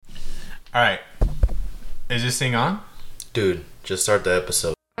All right. Is this thing on? Dude, just start the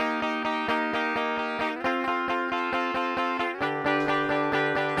episode.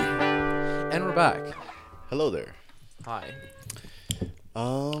 And we're back. Hello there. Hi.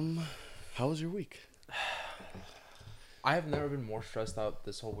 How was your week? I have never been more stressed out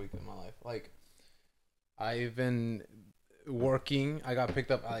this whole week in my life. Like, I've been working. I got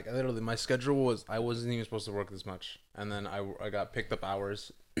picked up. Like, literally, my schedule was, I wasn't even supposed to work this much. And then I got picked up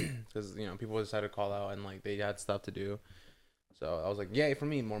hours because, people decided to call out and, like, they had stuff to do. So I was like, yay for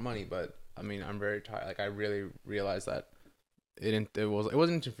me, more money. But, I mean, I'm very tired. Like, I really realized that it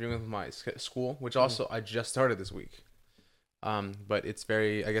wasn't interfering with my school, which also I just started this week. But it's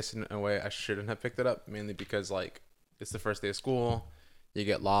very, I guess in a way I shouldn't have picked it up, mainly because like it's the first day of school, you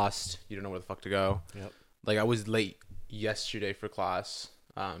get lost, you don't know where the fuck to go. Yep. Like I was late yesterday for class,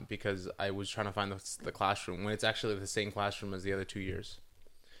 because I was trying to find the classroom when it's actually the same classroom as the other 2 years.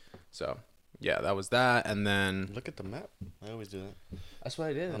 So yeah, that was that, and then Look at the map. I always do that. that's what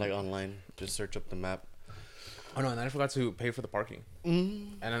I did. I like online, just search up the map. Oh no, and then I forgot to pay for the parking.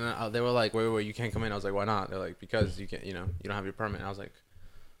 Mm. And then they were like, wait, you can't come in. I was like, why not? They're like, because you can't, you don't have your permit. And I was like,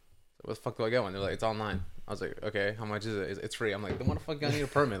 what the fuck do I get one? They're like, it's online. I was like, okay, how much is it? It's free. I'm like, then what the fuck do I need a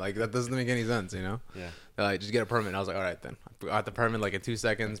permit? Like, that doesn't make any sense, Yeah. They're like, just get a permit. And I was like, all right, then. I got the permit like in 2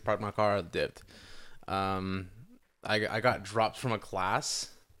 seconds, parked my car, dipped. I got dropped from a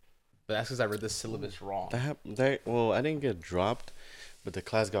class, but that's because I read the syllabus wrong. Well, I didn't get dropped, but the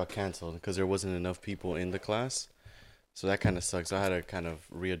class got canceled because there wasn't enough people in the class. So that kind of sucks. I had to kind of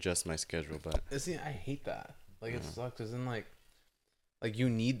readjust my schedule, but See, I hate that. Like, it sucks. Cause then, like you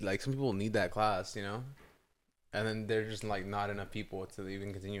need, like, some people need that class, and then they're just like not enough people to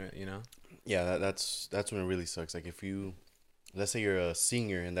even continue it, yeah, that's when it really sucks. Like if you, let's say you're a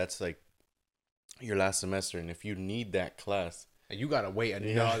senior and that's like your last semester, and if you need that class, Like, you gotta wait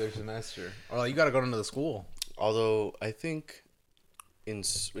another semester, or like you gotta go to another school. although I think in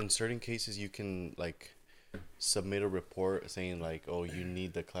certain cases you can like submit a report saying like, oh, you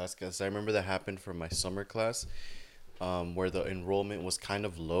need the class. Because I remember that happened for my summer class, where the enrollment was kind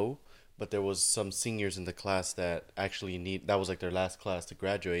of low, but there was some seniors in the class that actually that was like their last class to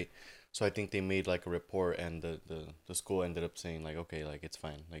graduate. So I think they made like a report, and the school ended up saying like, okay, like it's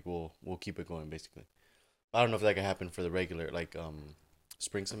fine, like we'll keep it going basically. I don't know if that could happen for the regular like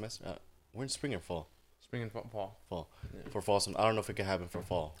spring semester. We're in spring or fall. Spring and fall. Fall. Yeah. For fall I don't know if it could happen for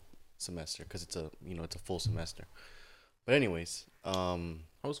fall semester because it's a full semester. But anyways, How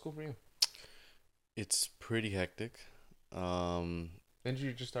was school for you? it's pretty hectic. Didn't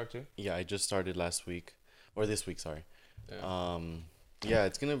you just start too? Yeah, I just started last week or this week, sorry. Yeah. Yeah,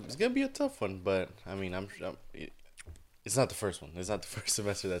 it's gonna be a tough one, but I mean, it's not the first one. It's not the first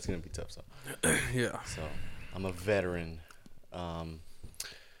semester that's gonna be tough. So Yeah. so I'm a veteran.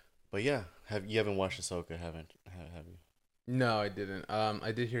 But yeah, you haven't watched Ahsoka, have you? No, I didn't.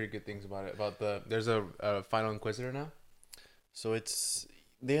 I did hear good things about it. There's a Final Inquisitor now. So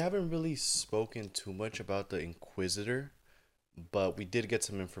they haven't really spoken too much about the Inquisitor, but we did get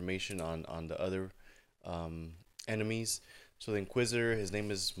some information on the other enemies. So the Inquisitor, his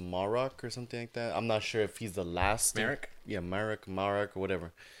name is Marok or something like that. I'm not sure if he's the last. Merrick? Yeah, Marok or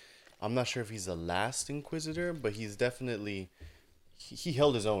whatever. I'm not sure if he's the last Inquisitor, but he's definitely he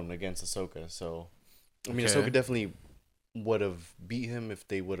held his own against Ahsoka. So I mean, Okay. Ahsoka definitely would have beat him if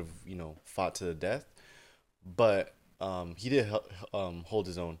they would have fought to the death, but he did hold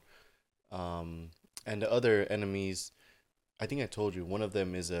his own. And the other enemies, I think I told you, one of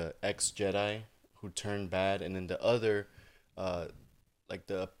them is a ex Jedi who turned bad, and then the other, like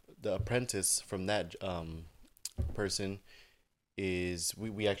the apprentice from that person is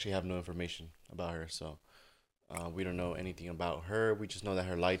we actually have no information about her, so we don't know anything about her. We just know that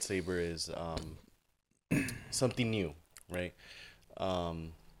her lightsaber is something new, right?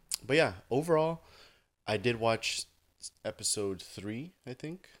 But yeah, overall, I did watch episode 3, I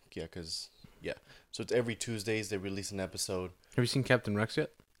think. Yeah, so it's every Tuesdays they release an episode. Have you seen Captain Rex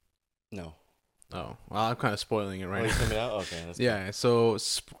yet? No. Oh, well, I'm kind of spoiling it right Oh, you now. sent it out? Okay, that's Yeah. So,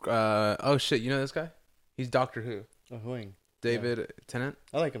 oh shit, you know this guy? He's Doctor Who. cool. Oh, Huang. David Tennant.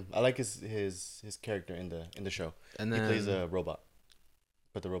 I like him. I like his character in the show. And He then plays a robot,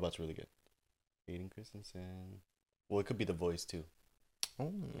 but the robot's really good. Hayden Christensen. Well, it could be the voice too.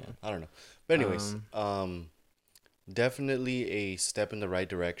 Oh. Yeah, I don't know. But anyways, definitely a step in the right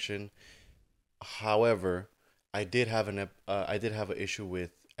direction. However, I did have an issue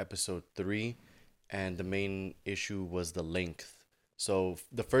with episode 3, and the main issue was the length. So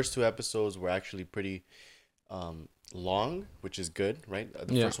the first 2 episodes were actually pretty long, which is good, right?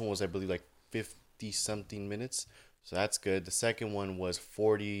 The Yeah. first one was, I believe, like 50 something minutes. So that's good. The second one was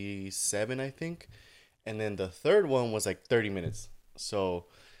 47, I think. And then the third one was like 30 minutes. So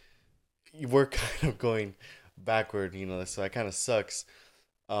we're kind of going backward, so that kind of sucks.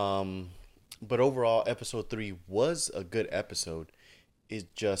 But overall, episode 3 was a good episode.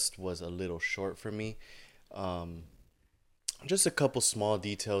 It just was a little short for me. Just a couple small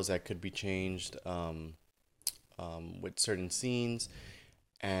details that could be changed with certain scenes.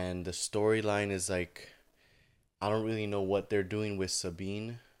 And the storyline is like, I don't really know what they're doing with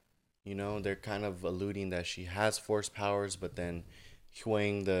Sabine. They're kind of alluding that she has force powers, but then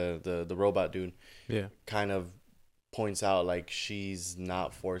Huang, the robot dude, Yeah. kind of points out like she's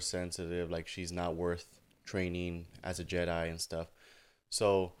not force sensitive, like she's not worth training as a Jedi and stuff.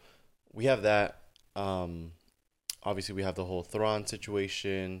 So we have that. Obviously we have the whole Thrawn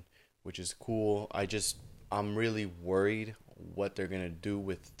situation, which is cool. I'm really worried what they're gonna do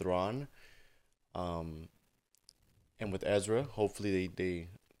with Thrawn, and with Ezra. Hopefully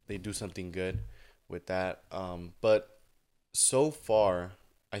they do something good with that. But so far,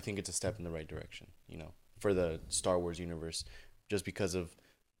 I think it's a step in the right direction, for the Star Wars universe, just because of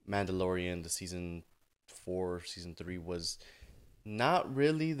Mandalorian. The season 4, season 3 was not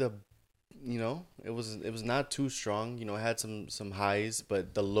really it was not too strong. It had some highs,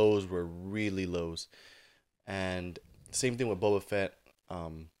 but the lows were really lows. And same thing with Boba Fett.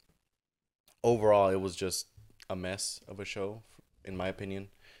 Overall, it was just a mess of a show, in my opinion.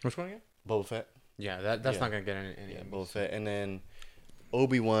 Which one again? Boba Fett. Yeah, that's Yeah. not gonna get any. Yeah, Boba Fett. And then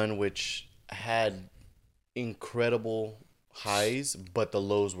Obi-Wan, which had incredible highs, but the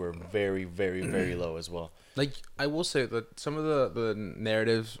lows were very, very, very low as well. Like, I will say that some of the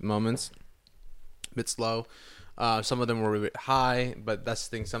narrative moments, a bit slow. Some of them were a bit high, but that's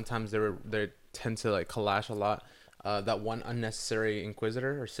the thing. Sometimes they tend to like clash a lot. That one unnecessary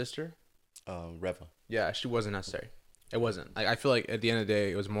Inquisitor, her sister. Reva. Yeah, she wasn't necessary. It wasn't. I feel like at the end of the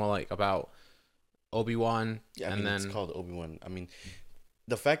day, it was more like about Obi-Wan. Yeah, and then it's called Obi-Wan. I mean,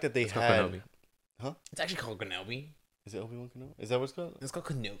 the fact that they it's called had... Kenobi. Huh? It's actually called Kenobi. Is it Obi-Wan Kenobi? Is that what it's called? It's called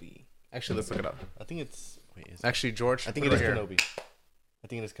Kenobi. Actually, let's look it up. I think it's... Wait, is Actually, George. I think put it is right here. Kenobi. I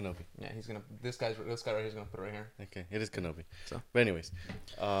think it is Kenobi. Yeah, he's gonna. This guy right here is gonna put it right here. Okay, it is Kenobi. So. But anyways,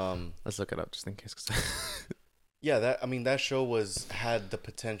 Let's look it up just in case. yeah, that show had the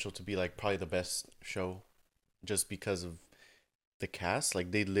potential to be like probably the best show, just because of the cast.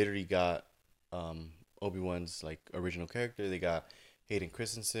 Like they literally got Obi-Wan's like original character. They got Hayden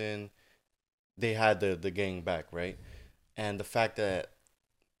Christensen. They had the gang back, right? And the fact that,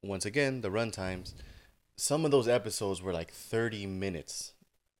 once again, the run times, some of those episodes were like 30 minutes.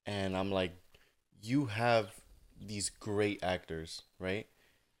 And I'm like, you have these great actors, right?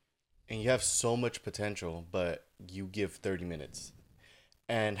 And you have so much potential, but you give 30 minutes.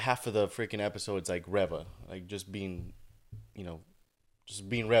 And half of the freaking episode's like Reva, like just being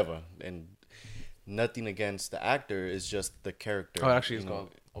Reva. And nothing against the actor, is just the character. Oh, actually, it's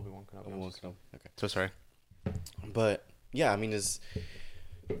called Obi-Wan Kenobi. Obi-Wan Kenobi. Okay. So sorry. But yeah, I mean, it's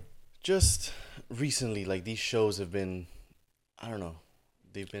just recently, like these shows have been, I don't know,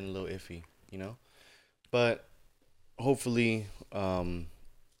 they've been a little iffy, but hopefully Thrawn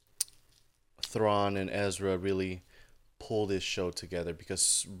and Ezra really pull this show together,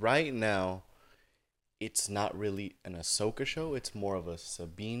 because right now it's not really an Ahsoka show, it's more of a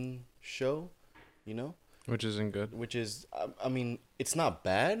Sabine show, Which isn't good. which is, I mean, it's not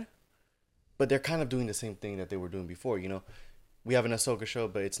bad, but they're kind of doing the same thing that they were doing before. We have an Ahsoka show,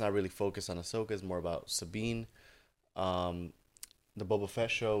 but it's not really focused on Ahsoka. It's more about Sabine. The Boba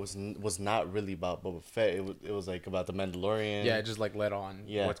Fett show was not really about Boba Fett. It was like about the Mandalorian. Yeah, it just like led on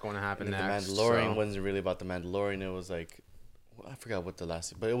what's going to happen And then next. the Mandalorian so. wasn't really about the Mandalorian. It was like, I forgot what the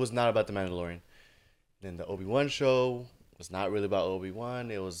last, but it was not about the Mandalorian. Then the Obi-Wan show was not really about Obi-Wan.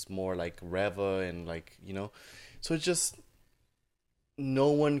 It was more like Reva and like, so it's just,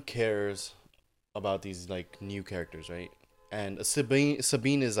 no one cares about these like new characters, right? And Sabine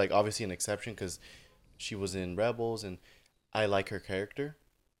is like obviously an exception because she was in Rebels and I like her character,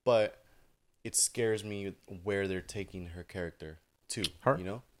 but it scares me where they're taking her character to.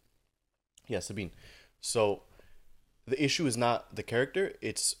 Her? Yeah, Sabine. So the issue is not the character,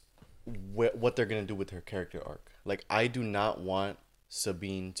 it's what they're gonna do with her character arc. Like, I do not want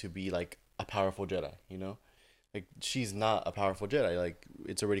Sabine to be like a powerful Jedi, like she's not a powerful Jedi. Like,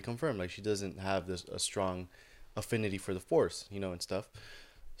 it's already confirmed, like she doesn't have a strong affinity for the Force, and stuff.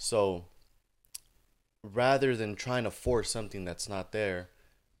 So rather than trying to force something that's not there,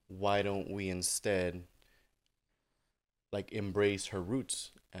 why don't we instead like embrace her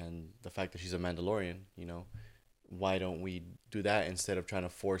roots and the fact that she's a Mandalorian, why don't we do that instead of trying to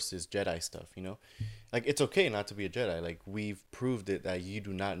force this Jedi stuff, you know? Like, it's okay not to be a Jedi. Like, we've proved it that you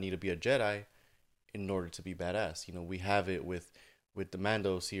do not need to be a Jedi in order to be badass. You know, we have it with the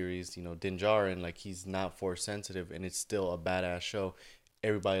Mando series, you know, Din Djarin, like, he's not force sensitive and it's still a badass show.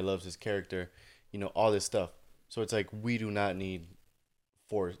 Everybody loves his character, you know, all this stuff. So it's like, we do not need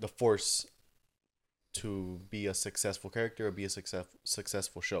the force to be a successful character or be a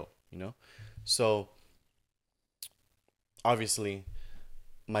successful show, you know? So obviously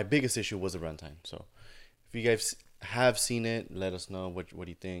my biggest issue was the runtime. So if you guys have seen it, let us know what do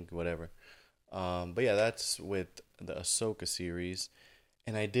you think, whatever. But yeah, that's with the Ahsoka series.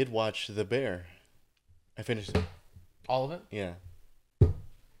 And I did watch The Bear. I finished it. All of it? Yeah.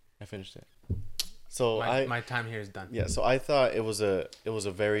 I finished it. So my time here is done. Yeah, so I thought it was a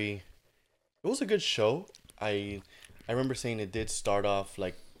good show. I remember saying it did start off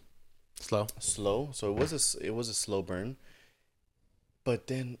like Slow. so it was a slow burn. But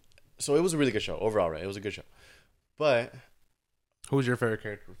then so it was a really good show overall, right? It was a good show. But who's your favorite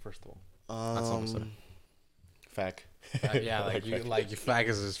character first of all? That's almost Fack. Yeah, like Fack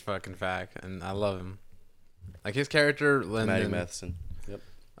is his fucking Fack, and I love him. Like his character, Matty Matheson. Yep.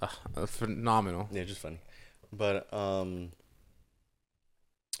 Phenomenal. Yeah, just funny. But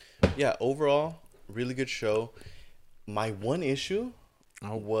yeah, overall, really good show. My one issue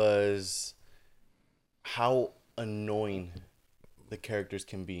was how annoying the characters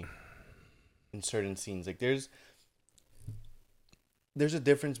can be in certain scenes. Like there's a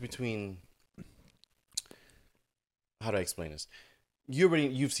difference between, how do I explain this?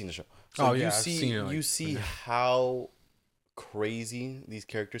 You've seen the show. So yeah, you I've see seen it, like, you see how crazy these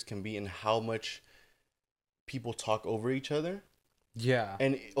characters can be and how much people talk over each other. Yeah.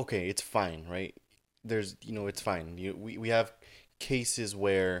 And okay, it's fine, right? There's, it's fine. We have cases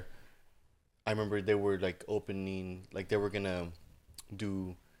where I remember they were like opening, like they were gonna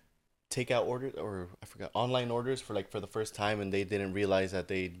do takeout orders, or I forgot, online orders for the first time, and they didn't realize that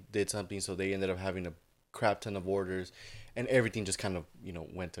they did something, so they ended up having a crap ton of orders, and everything just kind of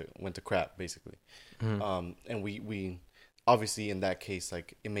went to crap basically. Mm-hmm. And we obviously in that case,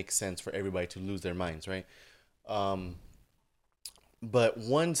 like, it makes sense for everybody to lose their minds, right? But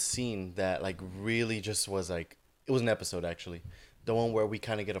one scene that like really just was like, it was an episode actually, the one where we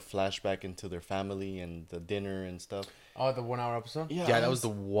kind of get a flashback into their family and the dinner and stuff. Oh, the 1 hour episode? Yeah, that was the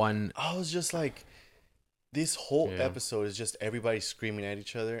one. I was just like, this whole episode is just everybody screaming at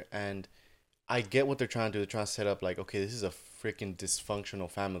each other, and I get what they're trying to do. They're trying to set up like, okay, this is a freaking dysfunctional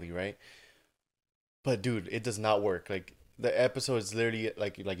family, right? But dude, it does not work. Like, the episode is literally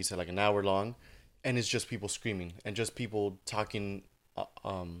like you said, like an hour long, and it's just people screaming and just people talking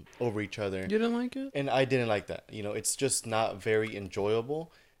over each other. You didn't like it? And I didn't like that. It's just not very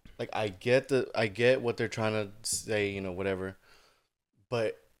enjoyable. Like, I get what they're trying to say, whatever.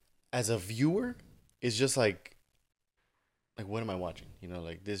 But as a viewer, it's just like what am I watching?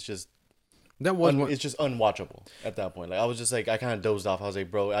 Like, this just it's just unwatchable at that point. Like, I was just like, I kind of dozed off. I was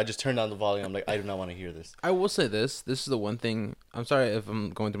like, bro, I just turned down the volume. I'm like, I do not want to hear this. I will say this. This is the one thing. I'm sorry if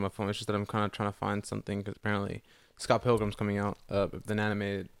I'm going through my phone. It's just that I'm kind of trying to find something, because apparently Scott Pilgrim's coming out, the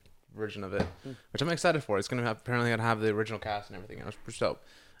animated version of it, which I'm excited for. It's apparently gonna have the original cast and everything. I was pretty stoked.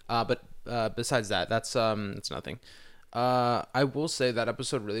 But besides that, that's it's nothing. I will say that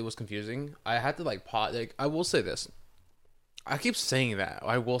episode really was confusing. I had to like pause. Like, I will say this. I keep saying that.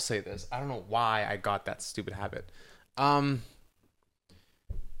 I will say this. I don't know why I got that stupid habit. I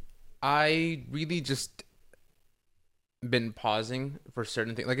really just been pausing for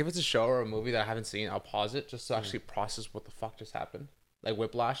certain things. Like, if it's a show or a movie that I haven't seen, I'll pause it just to actually process what the fuck just happened. Like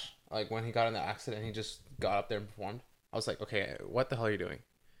Whiplash, like when he got in the accident, he just got up there and performed. I was like, okay, what the hell are you doing?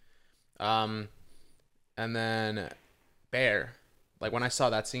 And then Bear, like when I saw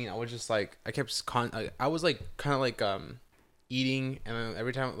that scene, I was just like, I was like kind of like eating, and then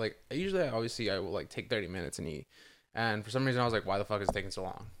every time, like, usually I will like take 30 minutes and eat, and for some reason I was like, why the fuck is it taking so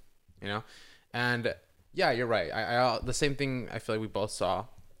long, and yeah, you're right. I the same thing I feel like we both saw,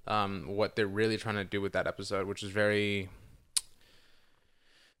 what they're really trying to do with that episode, which is very,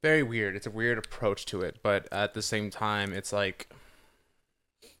 very weird. It's a weird approach to it, but at the same time, it's like,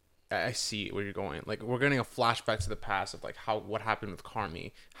 I see where you're going. Like, we're getting a flashback to the past of like what happened with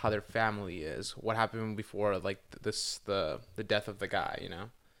Carmi, how their family is, what happened before, like the death of the guy,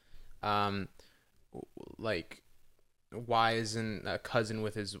 like, why isn't a cousin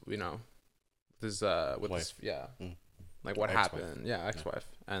with his with his like what Ex-wife. happened, ex-wife,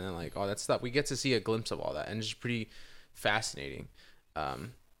 and then like all that stuff. We get to see a glimpse of all that, and it's pretty fascinating.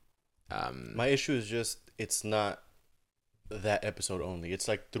 My issue is just, it's not that episode only. It's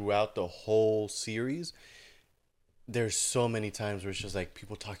like throughout the whole series, there's so many times where it's just like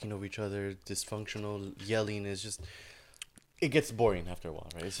people talking over each other, dysfunctional yelling. Is just it gets boring after a while,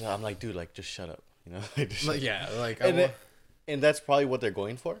 right? So I'm like, dude, like just shut up, you know? Like, just shut up. Yeah, like And that's probably what they're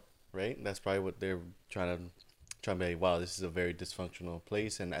going for, right? That's probably what they're trying to be. Wow, this is a very dysfunctional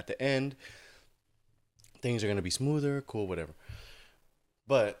place, and at the end, things are gonna be smoother, cool, whatever.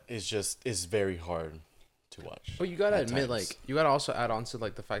 But it's very hard to watch. But you gotta at admit, times. like, you gotta also add on to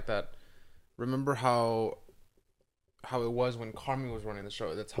like the fact that remember how it was when Carmi was running the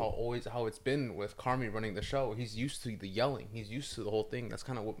show. That's how it's been with Carmi running the show. He's used to the yelling. He's used to the whole thing. That's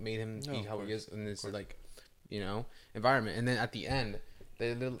kind of what made him No, be of how he course, is in this like, environment. And then at the end,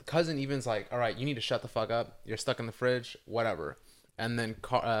 the little cousin even's like, "All right, you need to shut the fuck up. You're stuck in the fridge, whatever." And then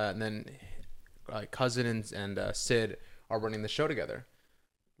cousin and Sid are running the show together.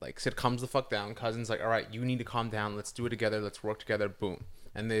 Like Sid calms the fuck down. Cousin's like, "All right, you need to calm down. Let's do it together. Let's work together." Boom,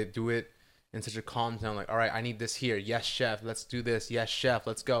 and they do it in such a calm tone. Like, "All right, I need this here. Yes, chef. Let's do this. Yes, chef.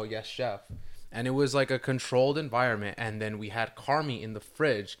 Let's go. Yes, chef." And it was like a controlled environment. And then we had Carmi in the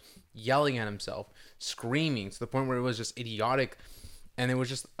fridge, yelling at himself, screaming to the point where it was just idiotic, and it was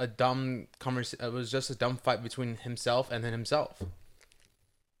just a dumb conversation. It was just a dumb fight between himself and then himself.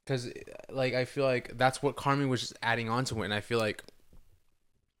 Because, like, I feel like that's what Carmi was just adding on to it, and I feel like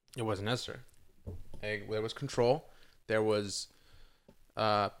it wasn't necessary. Like, there was control, there was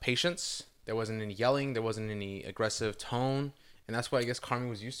patience, there wasn't any yelling, there wasn't any aggressive tone, and that's what I guess Carmi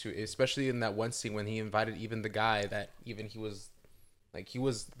was used to, especially in that one scene when he invited even the guy that even he was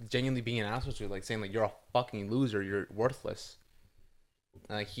genuinely being an asshole to, like saying like you're a fucking loser, you're worthless,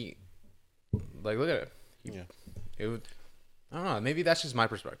 and like look at it, Yeah. it would, I don't know, maybe that's just my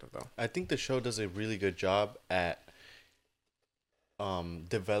perspective though. I think the show does a really good job at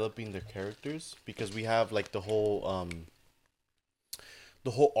developing their characters, because we have like the whole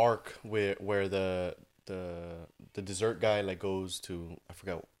arc where the dessert guy like goes to, I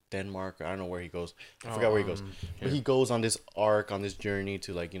forgot, Denmark, I don't know where he goes. I forgot where he goes. But he goes on this arc, on this journey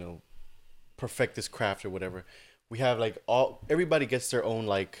to like, perfect this craft or whatever. We have like everybody gets their own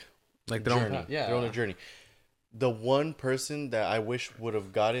like Like journey. Their own journey. The one person that I wish would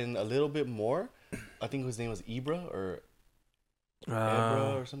have gotten a little bit more, I think his name was Ibra or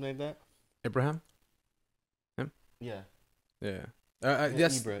Ebra or something like that. Abraham. Yeah. Yeah.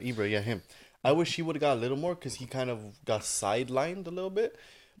 Yes. Ibra, yeah, him. I wish he would have got a little more, because he kind of got sidelined a little bit,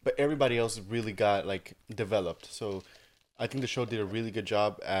 but everybody else really got like developed. So I think the show did a really good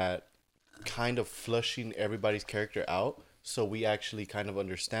job at kind of flushing everybody's character out, so we actually kind of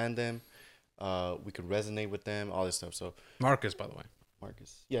understand them. We could resonate with them, all this stuff. So Marcus, by the way.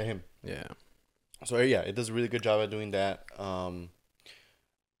 Marcus, yeah, him. Yeah. So yeah, it does a really good job at doing that. I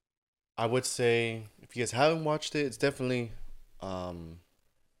would say if you guys haven't watched it, it's definitely,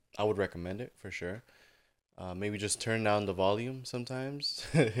 I would recommend it for sure. Maybe just turn down the volume sometimes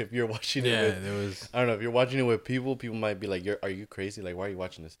if you're watching it. Yeah, there was. I don't know, if you're watching it with people might be like, "Are you crazy? Like, why are you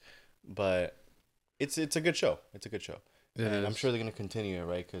watching this?" But it's a good show. It's a good show, and I'm sure they're gonna continue it,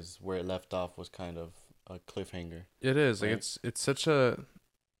 right? Because where it left off was kind of a cliffhanger. It is like Right. it's such a.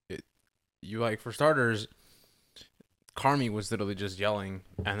 You like, for starters, Carmi was literally just yelling,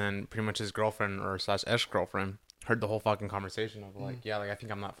 and then pretty much his girlfriend or slash ex girlfriend heard the whole fucking conversation of like, yeah, like I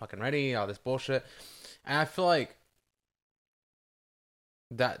think I'm not fucking ready, all this bullshit, and I feel like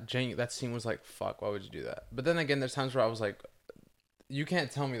that scene was like, fuck, why would you do that? But then again, there's times where I was like, you can't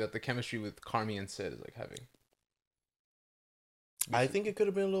tell me that the chemistry with Carmi and Sid is like heavy. I think it could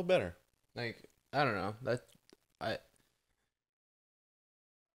have been a little better. Like, I don't know,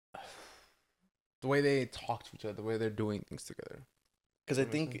 the way they talk to each other, the way they're doing things together. Because I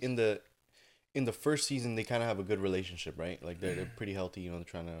think in the first season they kind of have a good relationship, right? Like they're pretty healthy. They're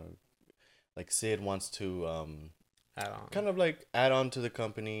trying to, like, Sid wants to Add on. kind of like add on to the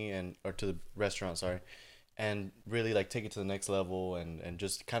company or to the restaurant, sorry, and really like take it to the next level and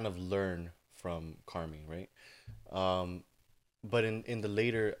just kind of learn from Carmi, right? But in the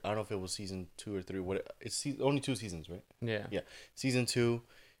later, I don't know if it was season 2 or 3. It's only 2 seasons, right? Yeah. Yeah, season 2,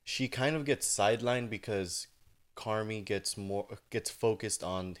 she kind of gets sidelined because Carmi gets focused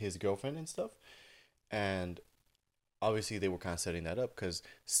on his girlfriend and stuff, and obviously they were kind of setting that up because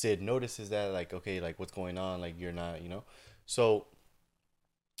Sid notices that, like, okay, like, what's going on, like, you're not, so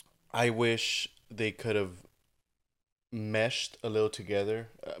I wish they could have meshed a little together,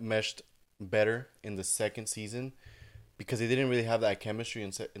 meshed better in the second season, because they didn't really have that chemistry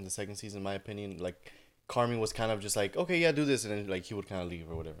in the second season, in my opinion. Like, Carmi was kind of just like, okay, yeah, do this, and then like he would kind of leave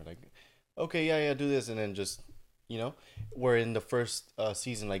or whatever. Like, okay, yeah, do this, and then just, where in the first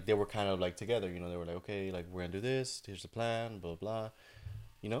season, like, they were kind of like together. They were like, okay, like, we're gonna do this. Here's the plan, blah blah.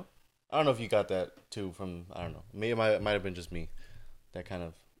 I don't know if you got that too from, I don't know. Maybe it might have been just me that kind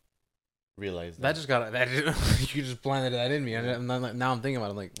of realized That just got that. You just planted that in me. I'm not, like, now I'm thinking about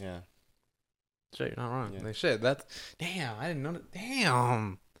it. I'm like, yeah. shit, you're not wrong. Yeah. Like, shit, that's damn. I didn't know that.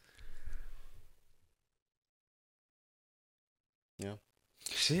 Damn. Yeah.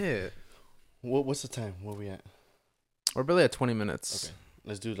 Shit. What's the time? Where we at? We're barely at 20 minutes. Okay.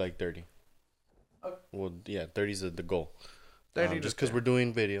 Let's do like 30. Okay. Well, yeah, 30 is the goal. 30 just because we're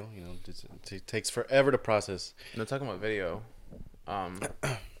doing video, you know, it takes forever to process. No, talking about video.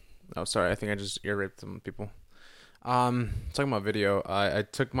 Oh, sorry. I think I just ear raped some people. Talking about video. I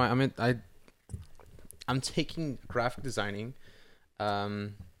took my. I'm taking graphic designing,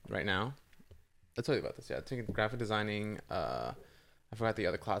 right now. I'll tell you about this. Yeah, I'm taking graphic designing. I forgot the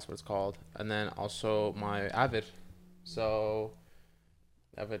other class what it's called, and then also my Avid. So,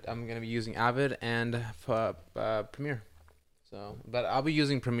 Avid. I'm gonna be using Avid and Premiere. So, but I'll be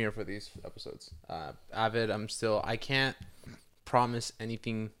using Premiere for these episodes. Avid. I can't promise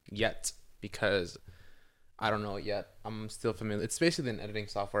anything yet because I don't know it yet. I'm still familiar. It's basically an editing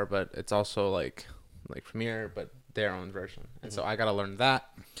software, but it's also like Premiere, but their own version. And so I gotta learn that.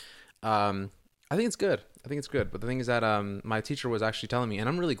 I think it's good. But the thing is that my teacher was actually telling me, and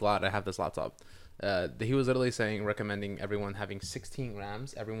I'm really glad I have this laptop. He was literally recommending everyone having 16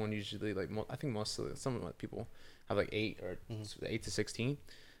 RAMs. Everyone usually I think some of my people have like 8 or 8 to 16.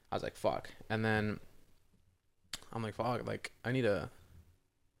 I was like, fuck. And then I'm like, fuck. Like I need a.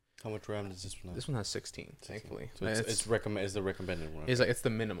 How much RAM does this one have? This one has 16, thankfully. So it's the recommended one. He's like, it's the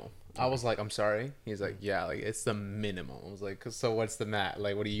minimal. I was like, I'm sorry. He's like, yeah, like it's the minimum. I was like, so what's the max?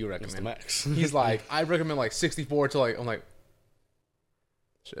 Like, what do you recommend? It's the max. He's like, I recommend like 64 to like. I'm like,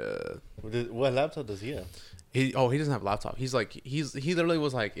 shit. What laptop does he have? He doesn't have a laptop. He literally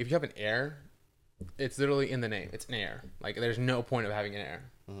was like, if you have an Air, it's literally in the name. It's an Air. Like, there's no point of having an Air.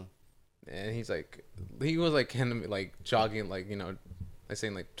 And he was like kind of like jogging, like, you know, like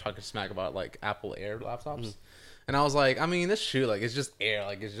saying like talking smack about like Apple Air laptops. And I was like, I mean, this shoe, like, it's just Air,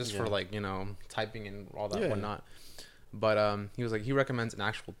 like it's just for like, you know, typing and all that whatnot. But he was like, he recommends an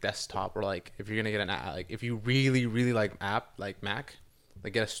actual desktop, or like if you're gonna get an like if you really like Mac,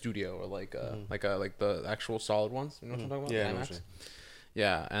 like get a Studio or like the actual solid ones. You know what I'm talking about? Yeah, iMacs.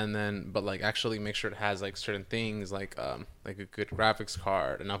 Yeah, and then but like actually make sure it has like certain things like a good graphics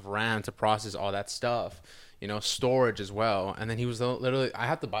card, enough RAM to process all that stuff, you know, storage as well. And then he was literally, I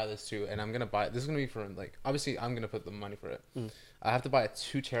have to buy this too, and I'm gonna buy this is gonna be for like, obviously I'm gonna put the money for it. I have to buy a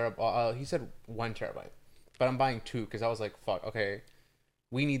 2 terabyte. He said 1 terabyte, but I'm buying 2 because I was like, fuck, okay,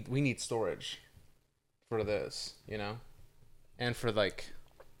 we need storage for this, you know, and for like.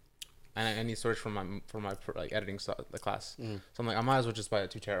 And I need storage for my like editing the class. So I'm like, I might as well just buy a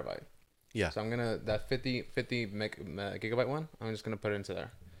 2 terabyte. Yeah. So I'm gonna that 50 gigabyte one. I'm just gonna put it into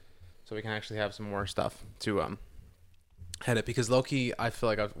there, so we can actually have some more stuff to edit. Because low key, I feel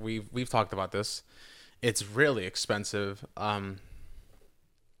like we've talked about this. It's really expensive.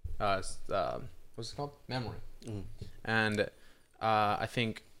 What's it called? Memory. And I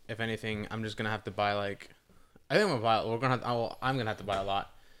think if anything, I'm just gonna have to buy like. I think I'm gonna have to buy a lot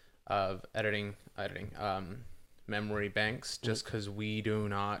of editing memory banks, just because we do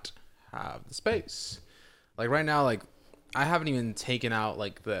not have the space. Like right now, like I haven't even taken out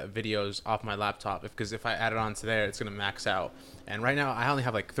like the videos off my laptop because if I add it onto there, it's gonna max out. And right now, I only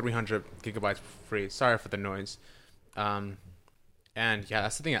have like 300 gigabytes free. Sorry for the noise. And yeah,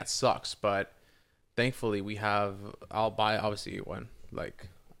 that's the thing that sucks. But thankfully, I'll buy obviously one. Like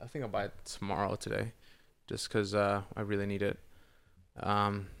I think I'll buy it tomorrow today, just because I really need it.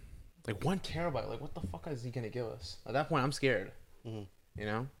 Like 1 terabyte, like what the fuck is he gonna give us? At that point, I'm scared. You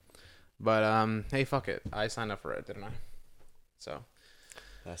know, but hey, fuck it. I signed up for it, didn't I? So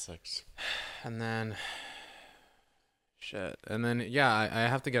that sucks. And then, shit. And then yeah, I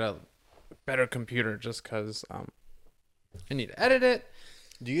have to get a better computer just cause I need to edit it.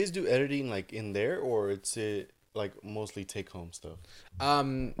 Do you guys do editing like in there, or it's like mostly take home stuff?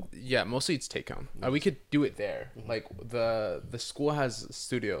 Yeah, mostly it's take home. We could do it there. Like the school has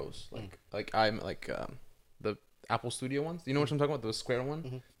studios. Like I'm like the Apple Studio ones. You know what I'm talking about? The square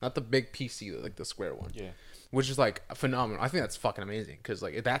one, not the big PC, like the square one. Yeah. Which is like phenomenal. I think that's fucking amazing because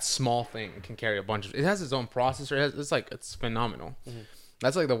like that small thing can carry a bunch of. It has its own processor. It's phenomenal.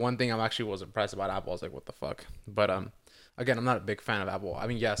 That's like the one thing I actually was impressed about Apple. I was like, what the fuck? But again, I'm not a big fan of Apple. I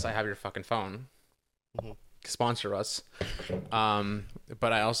mean, yes, I have your fucking phone. Sponsor us.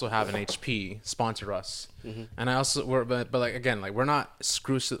 But I also have an HP. Sponsor us. And I also but like again, like we're not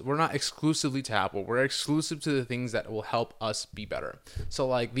exclusively to Apple. We're exclusive to the things that will help us be better. So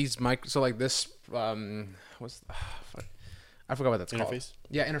like this I forgot what that's called. Interface?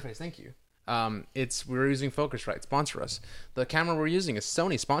 Yeah, Interface. Thank you. We're using Focusrite. Sponsor us. The camera we're using is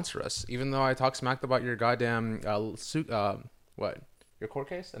Sony. Sponsor us. Even though I talked smacked about your goddamn your court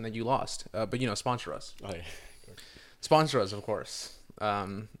case, and then you lost. But sponsor us. Oh yeah. Sponsor us, of course.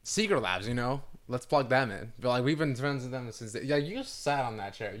 Secret Labs. Let's plug them in. But like we've been friends with them since. You just sat on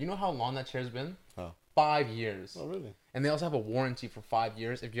that chair. You know how long that chair's been? Oh. 5 years. Oh really? And they also have a warranty for 5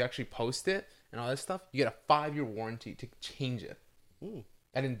 years. If you actually post it and all this stuff, you get a 5-year warranty to change it. Ooh.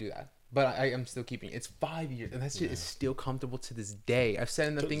 I didn't do that, but I am still keeping it. It's 5 years, and that shit is still comfortable to this day. I've sat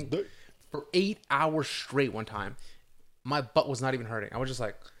in the thing for 8 hours straight one time. My butt was not even hurting. I was just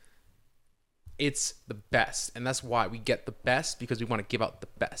like, it's the best, and that's why we get the best, because we want to give out the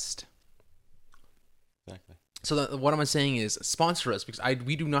best. Exactly. So what am I saying is sponsor us, because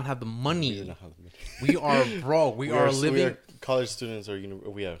we do not have the money. We do not have the money. We are broke. We are living. We are college students, or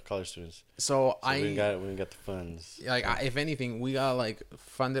we are college students. So we got the funds. Like, if anything, we got like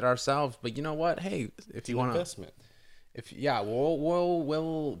fund it ourselves. But you know what? Hey, if you want to investment,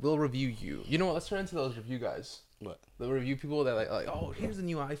 we'll review you. You know what? Let's turn into those review guys. What? The review people that like oh, here's the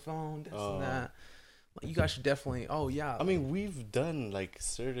new iPhone, this and that. Like, you guys should definitely. Oh yeah. I mean, we've done like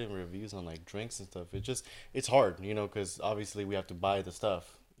certain reviews on like drinks and stuff. It's hard, because obviously we have to buy the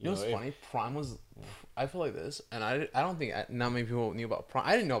stuff. You know what's funny? Prime was. I feel like this, and I don't think not many people knew about Prime.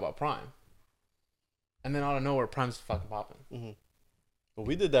 I didn't know about Prime. And then out of nowhere, Prime's fucking popping. Mm-hmm. But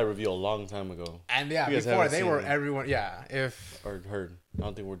we did that review a long time ago. And yeah, before they were everyone. Yeah, or heard. I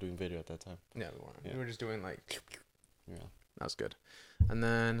don't think we were doing video at that time. Yeah, we weren't. Yeah. We were just doing like. Yeah, that was good. And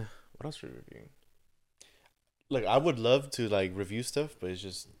then what else were we reviewing? Like, I would love to like review stuff, but it's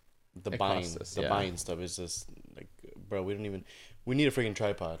just buying stuff is just like, bro, we need a freaking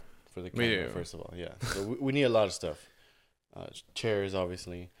tripod for the camera, first of all. Yeah, so we need a lot of stuff. Chairs,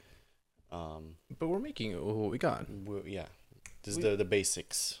 obviously. But we're making what we got. This is the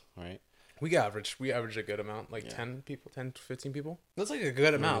basics, right? We average a good amount, like 10 people, 10 to 15 people. That's like a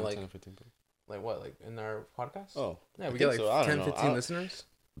good amount, like 10 to 15 people. Like what, like in our podcast? Oh, yeah, we get like 10, 15 listeners.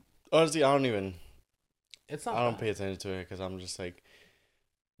 Honestly, I don't even. It's not. I don't pay attention to it because I'm just like.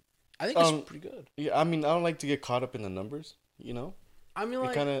 I think it's pretty good. Yeah, I mean, I don't like to get caught up in the numbers. I mean,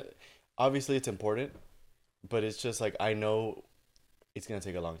 like, kind of. Obviously, it's important, but it's just like I know, it's gonna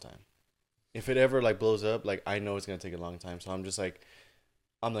take a long time. If it ever like blows up, like I know it's gonna take a long time, so I'm just like,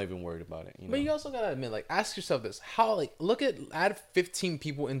 I'm not even worried about it. But you also gotta admit, like, ask yourself this: how, like, add 15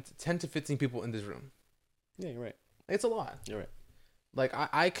 people in, 10 to 15 people in this room. Yeah, you're right. It's a lot. You're right. Like,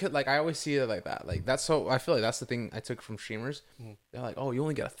 I always see it like that. Like, that's so. I feel like that's the thing I took from streamers. Mm-hmm. They're like, oh, you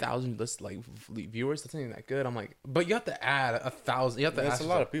only get 1,000 viewers. That's not even that good. I'm like, but you have to add 1,000. You have to. That's a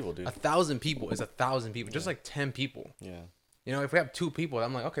lot of people, dude. 1,000 people is 1,000 people. Just like 10 people. Yeah. If we have 2 people,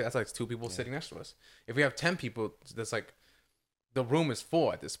 I'm like, okay, that's like 2 people sitting next to us. If we have 10 people, that's like, the room is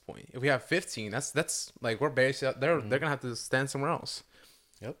full at this point. If we have 15, that's like we're basically out there. They're gonna have to stand somewhere else.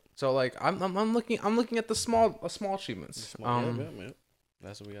 Yep. So like, I'm looking at the small achievements. Yep.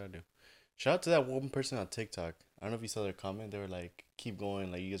 That's what we gotta do. Shout out to that one person on TikTok. I don't know if you saw their comment. They were like, "Keep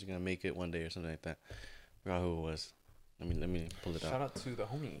going, like you guys are gonna make it one day" or something like that. I forgot who it was. Let me pull it out. Shout out to the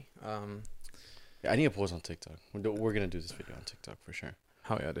homie. Yeah, I need to post on TikTok. We're gonna do this video on TikTok for sure.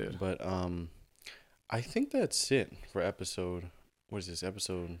 Hell yeah, dude. But I think that's it for episode. What is this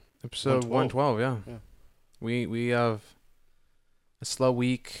episode? Episode 112. Yeah. We have a slow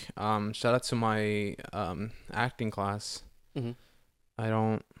week. Shout out to my acting class. Mm-hmm. I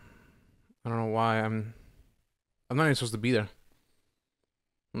don't know why I'm not even supposed to be there.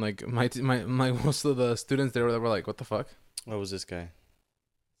 Like my most of the students there were like, what the fuck? What was this guy?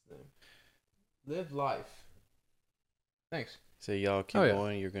 Live life. Thanks. Say y'all keep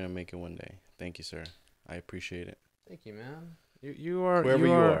going. You're gonna make it one day. Thank you, sir. I appreciate it. Thank you, man. You are wherever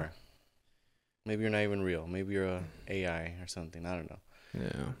you are. Maybe you're not even real. Maybe you're a AI or something. I don't know.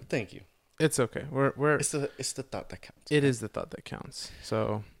 Yeah. But thank you. It's okay. We're it's the thought that counts. It is the thought that counts.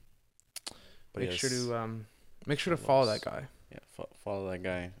 So make sure to follow that guy. Yeah, follow that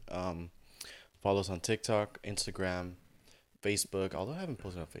guy. Follow us on TikTok, Instagram, Facebook. Although I haven't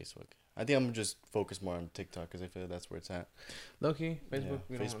posted on Facebook. I think I'm gonna just focus more on TikTok because I feel that's where it's at. Low-key, Facebook.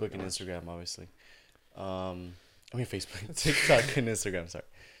 Yeah, Facebook and Instagram, obviously. Facebook, TikTok, and Instagram. Sorry.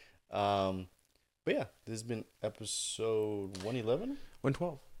 But yeah, this has been episode 111.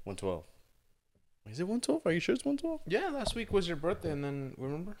 112. Is it 112? Are you sure it's 112? Yeah, last week was your birthday, and then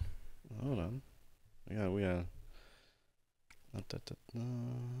remember? Hold on. We got.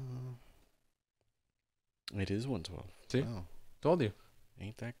 It is 112. See? Wow. Told you.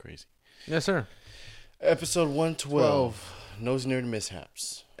 Ain't that crazy? Yes, sir. Episode 112. Nose Nerd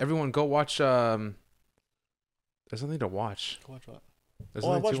Mishaps. Everyone, go watch There's nothing to watch. Watch what? There's I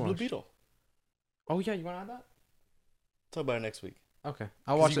nothing watched to Blue watch. Beetle. Oh yeah, you want to add that? Talk about it next week. Okay,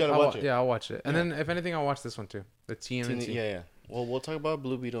 I'll 'Cause watch you it. gotta watch it. Yeah, I'll watch it. And Yeah. then if anything, I'll watch this one too. The TMNT. Yeah. Well, we'll talk about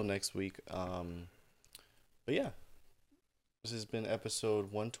Blue Beetle next week. But yeah, this has been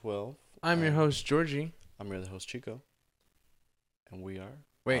episode 112. I'm your host Georgie. I'm your host Chico, and we are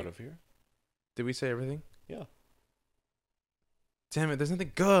Wait. out of here. Did we say everything? Yeah. Damn it, there's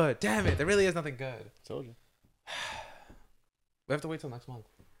nothing good. Damn it, there really is nothing good. Told you. We have to wait till next month.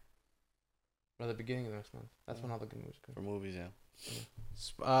 Or the beginning of next month. That's when all the good movies For come. movies,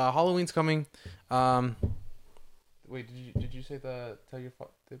 yeah. Halloween's coming. Wait, did you say tell your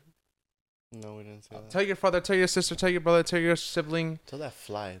father? No, we didn't say that. Tell your father, tell your sister, tell your brother, tell your sibling. Tell that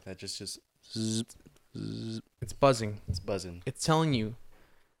fly that just zzz, It's buzzing. it's buzzing. It's telling you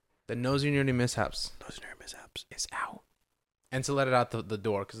that nosy nerdy mishaps Those nerve mishaps. is out. And to let it out the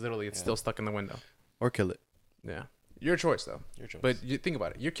door, because literally it's Yeah. still stuck in the window. Or kill it. Yeah. Your choice, though. Your choice. But you think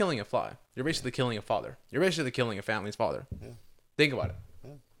about it. You're killing a fly. You're basically killing a father. You're basically killing a family's father. Yeah. Think about it.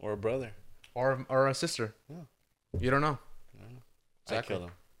 Yeah. Or a brother. Or a sister. Yeah. You don't know. I don't know. Exactly.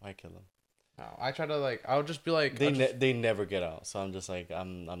 I kill them. No, I try to I'll just be like. They never get out, so I'm just like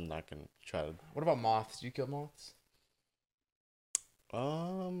I'm not gonna try to. What about moths? Do you kill moths?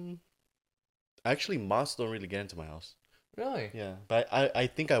 Actually, moths don't really get into my house. Really? Yeah, but I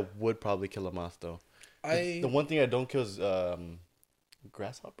think I would probably kill a moth though. The one thing I don't kill is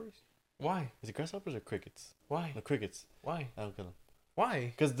grasshoppers. Why? Is it grasshoppers or crickets? Why? No, crickets. Why? I don't kill them Why?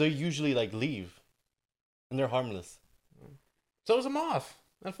 because they usually leave, and they're harmless. So is a moth.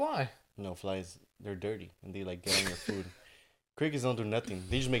 A fly. No, flies, they're dirty and they get on your food. Crickets don't do nothing.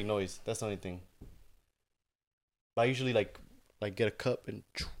 They just make noise. That's the only thing. But I usually get a cup and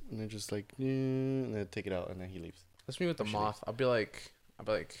then just and then take it out and then he leaves. That's me with the Usually. moth. I'll be like,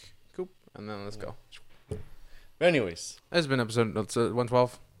 coop, and then let's go. But anyways, This has been episode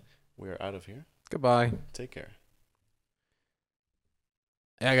 112. we are out of here. Goodbye. Take care.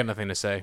 I got nothing to say.